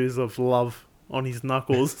tattoos of love on his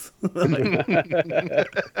knuckles.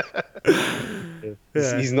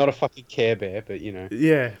 He's not a fucking Care Bear, but you know.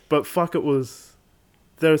 Yeah, but fuck, there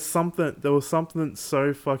was something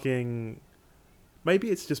so fucking.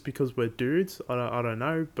 Maybe it's just because we're dudes. I don't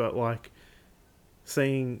know, but like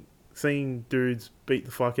seeing dudes beat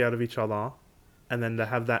the fuck out of each other, and then to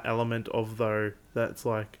have that element of that's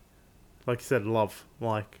like you said, love,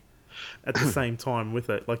 like at the same time with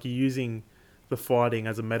it, like you're using the fighting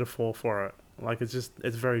as a metaphor for it. Like it's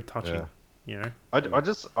very touching, you know. I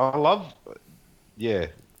love,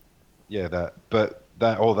 that, but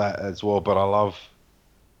that all that as well. But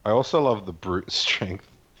I also love the brute strength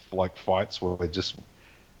like fights where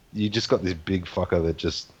you just got this big fucker that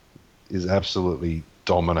just is absolutely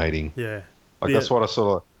dominating. Yeah, like that's what I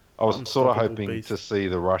was sort of hoping to see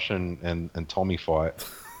the Russian and Tommy fight.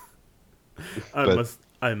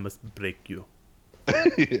 I must break you.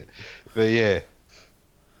 But yeah.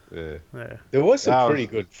 There was some pretty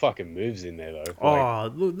good fucking moves in there though.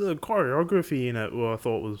 The choreography in it, I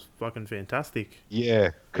thought was fucking fantastic. Yeah,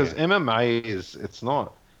 because MMA it's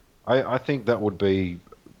not. I think that would be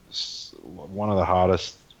one of the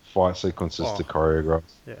hardest fight sequences to choreograph.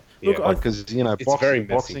 Yeah, look, because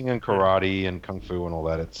boxing and karate and kung fu and all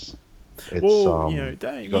that, it's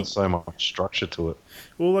you got so much structure to it.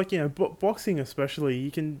 Well, like boxing especially,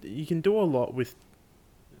 you can do a lot with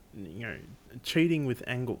cheating with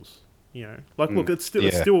angles. You know, like look, it's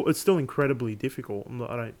still incredibly difficult.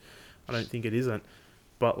 I don't think it isn't,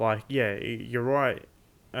 but like you're right.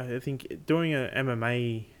 I think doing an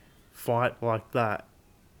MMA fight like that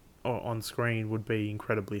on screen would be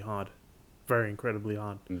incredibly hard, very incredibly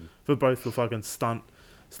hard for both the fucking stunt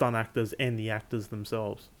actors and the actors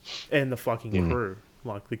themselves and the fucking crew,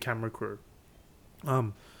 like the camera crew.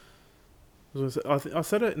 I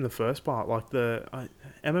said it in the first part, like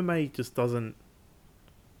MMA just doesn't.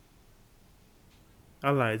 I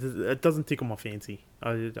don't know. It doesn't tickle my fancy.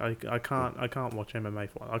 I can't watch MMA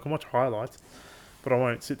fight. I can watch highlights, but I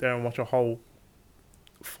won't sit there and watch a whole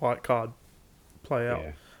fight card play out.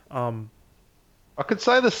 Yeah. I could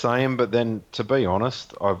say the same, but then to be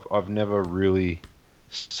honest, I've never really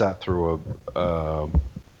sat through a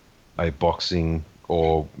boxing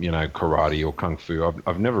or karate or kung fu.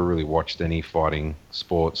 I've never really watched any fighting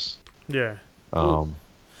sports. Yeah.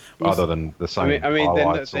 Other than the same. I mean,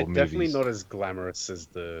 they're definitely not as glamorous as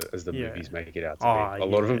the movies make it out to be. A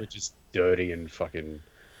lot of them are just dirty and fucking.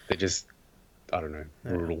 They're just, I don't know,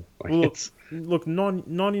 brutal. Like look,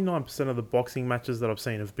 99% of the boxing matches that I've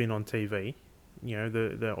seen have been on TV. You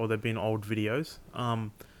know, or they've been old videos.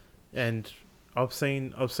 And I've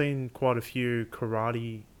seen quite a few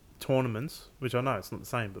karate tournaments, which I know it's not the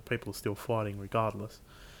same, but people are still fighting regardless.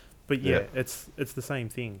 But it's the same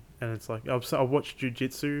thing, and it's like I've watched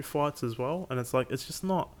jiu-jitsu fights as well, and it's like it's just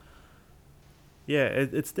not. Yeah,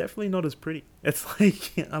 it's definitely not as pretty. It's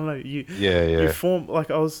like I don't know you form like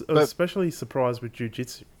I was especially surprised with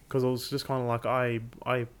jiu-jitsu because I was just kind of like I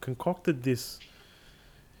concocted this.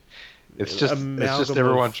 It's just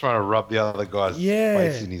everyone trying to rub the other guy's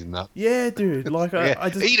face in his nut. Yeah, dude. Like I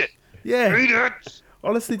just eat it. Yeah, eat it.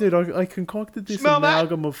 Honestly, dude, I concocted this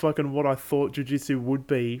amalgam of fucking what I thought jiu-jitsu would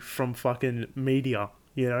be from fucking media,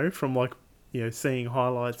 from like, seeing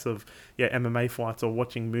highlights of, MMA fights or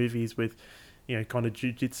watching movies with, kind of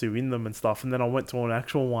jiu-jitsu in them and stuff. And then I went to an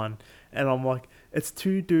actual one and I'm like, it's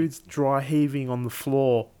two dudes dry heaving on the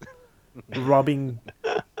floor, rubbing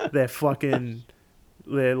their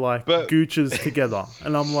gooches together.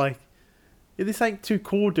 And I'm like, this ain't too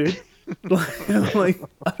cool, dude. like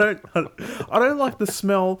I don't like the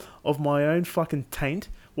smell of my own fucking taint.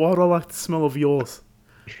 Why would I like the smell of yours?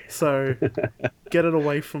 So get it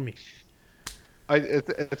away from me.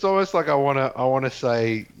 It's almost like I want to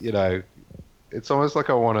say, it's almost like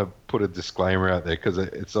I want to put a disclaimer out there because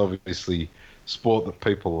it's obviously sport that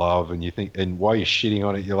people love, and you think, and while you're shitting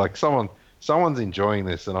on it, you're like, someone's enjoying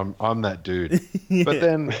this, and I'm that dude. But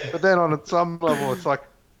then on some level, it's like,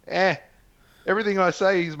 everything I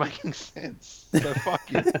say is making sense. So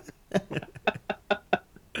fuck you.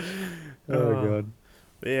 Oh god.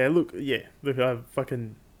 Yeah, look,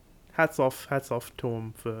 fucking hats off to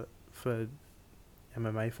him for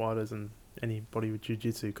MMA fighters and anybody with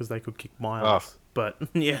jiu-jitsu because they could kick my ass. But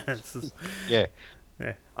yeah, it's just, Yeah.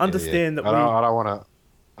 yeah. Understand that I don't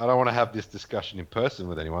want to have this discussion in person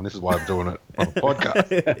with anyone. This is why I'm doing it on a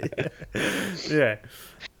podcast. Yeah.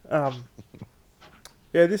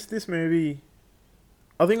 Yeah, this movie,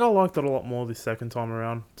 I think I liked it a lot more this second time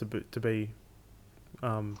around. To be,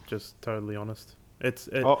 just totally honest.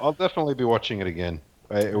 I'll definitely be watching it again.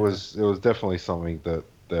 It was definitely something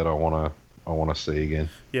that I wanna see again.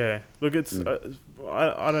 Yeah, look, it's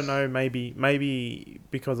I don't know, maybe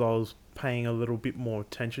because I was paying a little bit more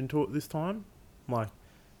attention to it this time, like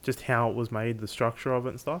just how it was made, the structure of it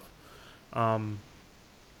and stuff.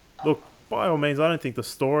 Look, by all means, I don't think the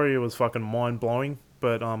story was fucking mind blowing,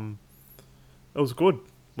 but it was good.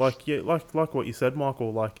 Like like what you said,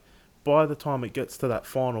 Michael. Like by the time it gets to that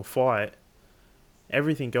final fight,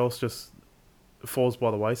 everything else just falls by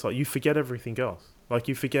the wayside. You forget everything else. Like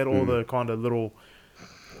you forget all the kind of little,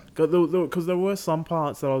 because there were some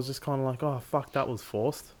parts that I was just kind of like, oh fuck, that was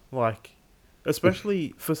forced. Like,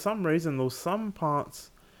 especially for some reason, there was some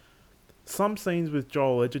parts, some scenes with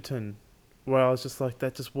Joel Edgerton, where I was just like,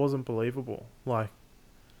 that just wasn't believable. Like,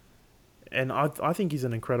 and I think he's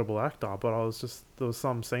an incredible actor, but I was just, there was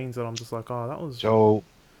some scenes that I'm just like, oh, that was Joel.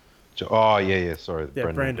 Oh yeah, sorry. yeah,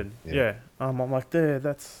 Brandon. Yeah. I'm like, there,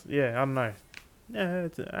 that's, yeah, I don't know. Yeah,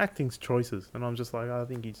 it's acting's choices, and I'm just like, I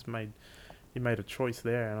think he made a choice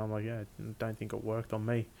there, and I'm like, yeah, I don't think it worked on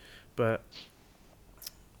me, but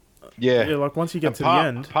yeah, like once you get to the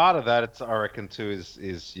end, part of that, I reckon too,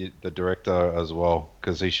 is the director as well,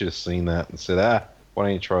 because he should have seen that and said, why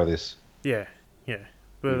don't you try this? Yeah,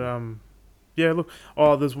 but yeah, look,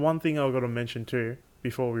 there's one thing I've got to mention too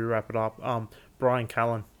before we wrap it up. Brian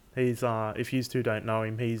Callen, he's if you two don't know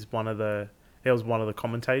him, he was one of the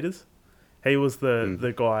commentators. He was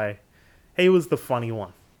the guy. He was the funny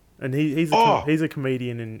one, and he's a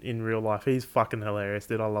comedian in real life. He's fucking hilarious,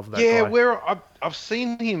 dude. I love that guy. Yeah, where I've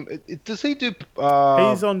seen him. Does he do?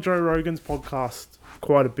 He's on Joe Rogan's podcast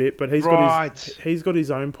quite a bit, but he's got his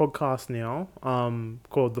own podcast now,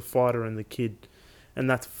 called The Fighter and the Kid, and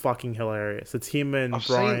that's fucking hilarious. It's him and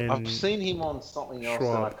Brian. I've seen him on something else,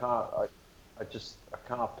 and I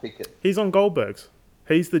can't pick it. He's on Goldberg's.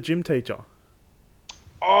 He's the gym teacher.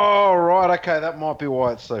 Oh, right, okay, that might be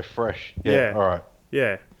why it's so fresh. Yeah. All right.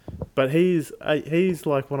 Yeah, but he's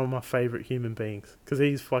like one of my favourite human beings, because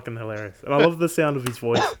he's fucking hilarious. And I love the sound of his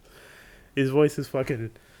voice. His voice is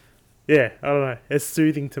fucking, yeah, I don't know, it's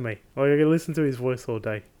soothing to me. Like, I can listen to his voice all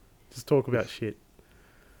day. Just talk about shit.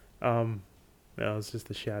 That was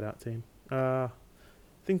just a shout out to him. I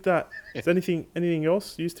think that, is anything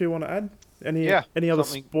else you two want to add? Any other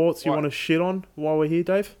sports you want to shit on while we're here,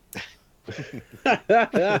 Dave?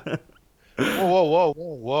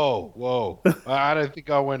 Whoa! I don't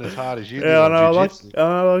think I went as hard as you did.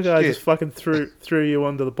 Yeah, I just fucking threw you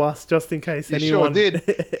under the bus just in case anyone with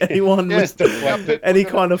any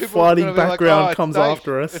kind of fighting background comes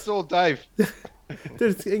after us. It's all Dave.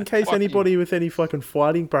 Dude, in case anybody with any fucking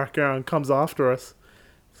fighting background comes after us,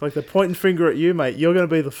 it's like they're pointing finger at you, mate. You're gonna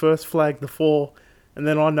be the first flag to fall, and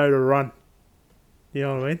then I know to run. You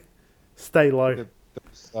know what I mean? Stay low. There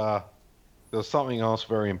was something else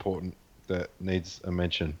very important that needs a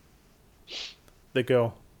mention. The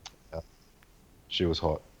girl. She was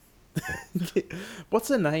hot. Yeah. What's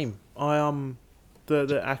her name? The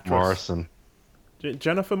actress. Morrison.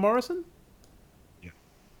 Jennifer Morrison? Yeah.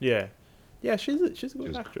 Yeah. Yeah, she's a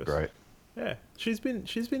good actress. Great. Yeah. She's been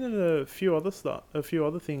in a few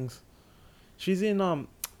other things. She's in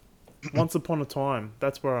Once Upon a Time.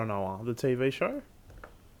 That's where I know her, the TV show.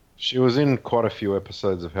 She was in quite a few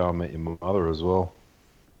episodes of How I Met Your Mother as well.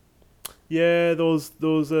 Yeah, there was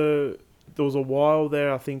a while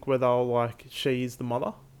there, I think, where they were like, she's the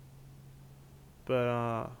mother.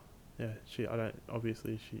 But yeah, she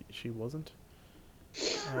wasn't.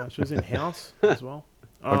 She was in House as well.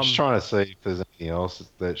 I'm just trying to see if there's anything else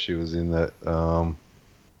that she was in that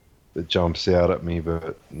that jumps out at me,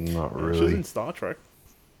 but not really. She was in Star Trek.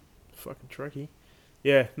 Fucking Trekkie.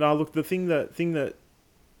 Yeah, no, look, the thing that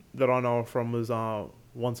I know her from was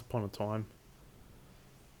Once Upon a Time.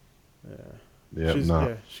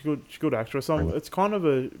 Yeah. She's good actress. It's kind of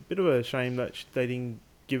a bit of a shame that they didn't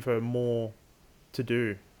give her more to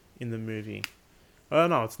do in the movie. I don't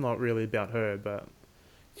know, it's not really about her, but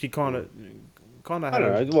she kind of had. I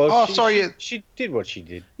don't know. Well, she did what she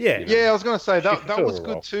did. Yeah, yeah. I was gonna say that was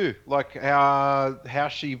good too. Like how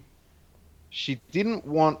she didn't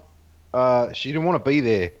want to be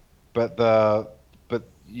there, but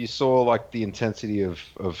you saw like the intensity of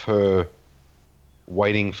her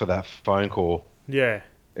waiting for that phone call. Yeah.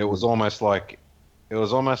 It was almost like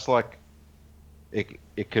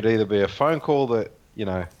it could either be a phone call that,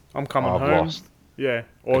 I'm coming I've home. lost. Yeah.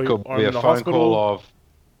 It could or be I'm a in the phone hospital. call of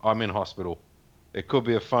I'm in hospital. It could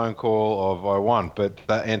be a phone call of I won, but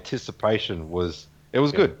that anticipation was good.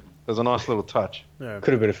 It was a nice little touch. Yeah.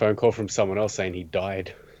 Could have been a phone call from someone else saying he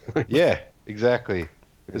died. Yeah, exactly.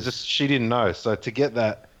 It's just she didn't know. So to get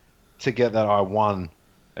that I won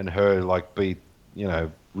and her like be,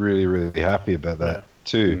 really, really happy about that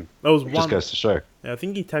too. That was It one. just goes to show. Yeah, I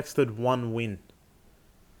think he texted one win.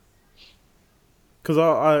 Because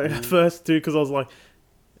I at first too, because I was like,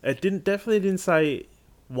 it definitely didn't say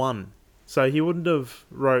one, so he wouldn't have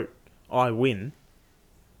wrote I win.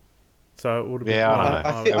 So it would have been. Yeah,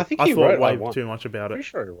 I think I he thought wrote way I won. too much about Pretty it.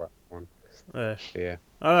 sure he wrote one. Yeah.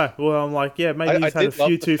 I don't know. Well, I'm like, yeah, maybe he's had a did love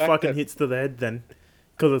few the too fact fucking that- hits to the head then,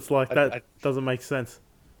 because it's like that doesn't make sense.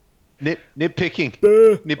 Nitpicking.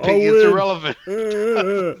 I Nitpicking is win. irrelevant.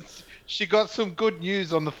 She got some good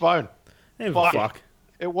news on the phone. Fuck.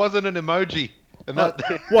 It wasn't an emoji. And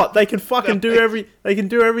What they can fucking do they can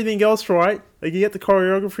do everything else right. They can get the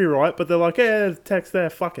choreography right, but they're like, yeah, the text there,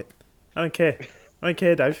 fuck it. I don't care. I don't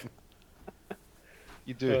care, Dave.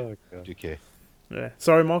 You do. Oh, God. Do you care? Yeah.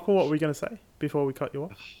 Sorry, Michael. What were we gonna say before we cut you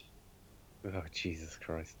off? Oh, Jesus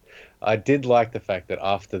Christ. I did like the fact that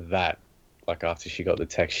after that, like after she got the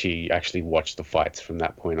text, she actually watched the fights from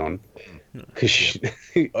that point on. Because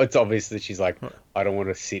it's obvious that she's like, I don't want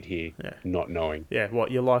to sit here not knowing. Yeah. What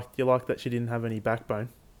you like that she didn't have any backbone.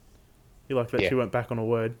 You like that she went back on a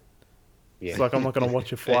word. Yeah. It's like, I'm not going to watch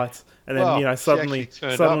your fights. And then, Well, suddenly she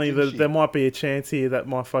actually turned up, didn't she? there might be a chance here that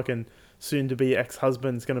my fucking soon-to-be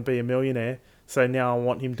ex-husband's going to be a millionaire. So now I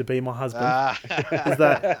want him to be my husband. Is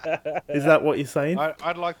that what you're saying?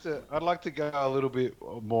 I'd like to go a little bit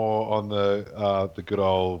more on the good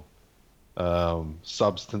old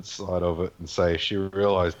substance side of it and say she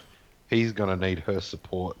realized he's going to need her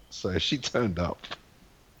support, so she turned up.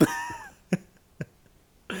 But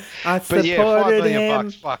yeah, $5 million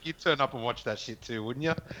bucks. Fuck, you'd turn up and watch that shit too, wouldn't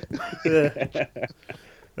you?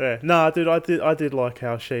 Yeah. No, dude, I did like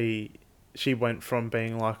how she went from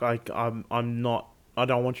being like, I don't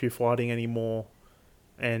want you fighting anymore,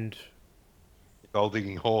 and gold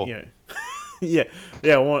digging whore. Yeah.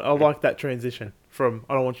 I like that transition from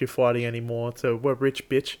I don't want you fighting anymore to we're rich,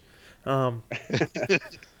 bitch. I'm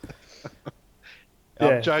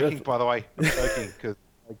joking, by the way. I'm joking because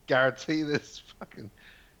I guarantee there's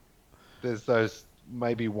those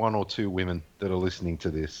maybe one or two women that are listening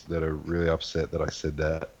to this that are really upset that I said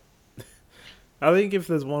that. I think if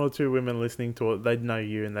there's one or two women listening to it, they'd know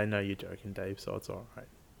you and they know you're joking, Dave, so it's all right.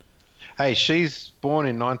 Hey, she's born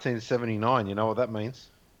in 1979. You know what that means?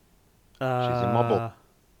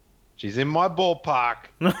 She's in my ballpark.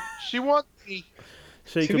 She wants me.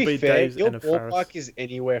 She to could be be fair, Dave's your Anna Faris. ballpark is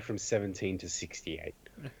anywhere from 17 to 68.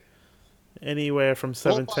 Anywhere from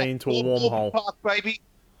 17 to a warm hole. Ballpark, baby.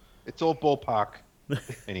 It's all ballpark.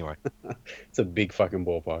 Anyway. It's a big fucking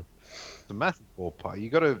ballpark. It's a massive ballpark. You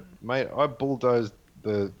got to, mate. I bulldozed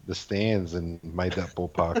the stands and made that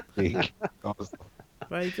ballpark big.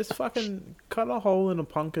 Mate, just fucking cut a hole in a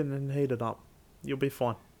pumpkin and heat it up. You'll be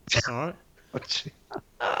fine. All right.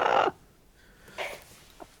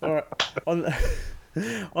 All right. On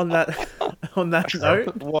that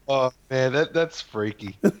note. Whoa, man, that's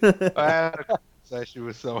freaky. I had a conversation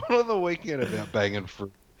with someone on the weekend about banging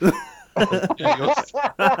fruit. You're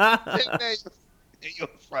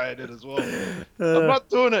trying it as well. I'm not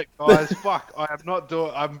doing it, guys. Fuck, I am not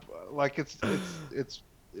doing. I'm like it's.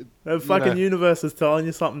 The fucking universe is telling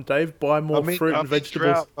you something, Dave. Buy more fruit and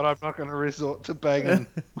vegetables. Drought, but I'm not going to resort to banging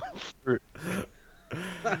fruit.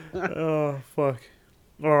 Oh fuck!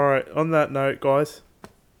 All right. On that note, guys,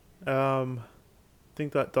 I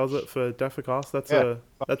think that does it for Defacast. That's a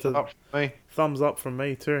thumbs up from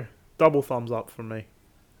me too. Double thumbs up from me.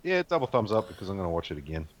 Yeah, double thumbs up because I'm going to watch it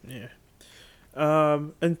again. Yeah.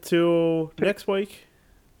 Until next week.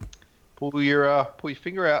 Pull your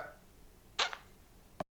finger out.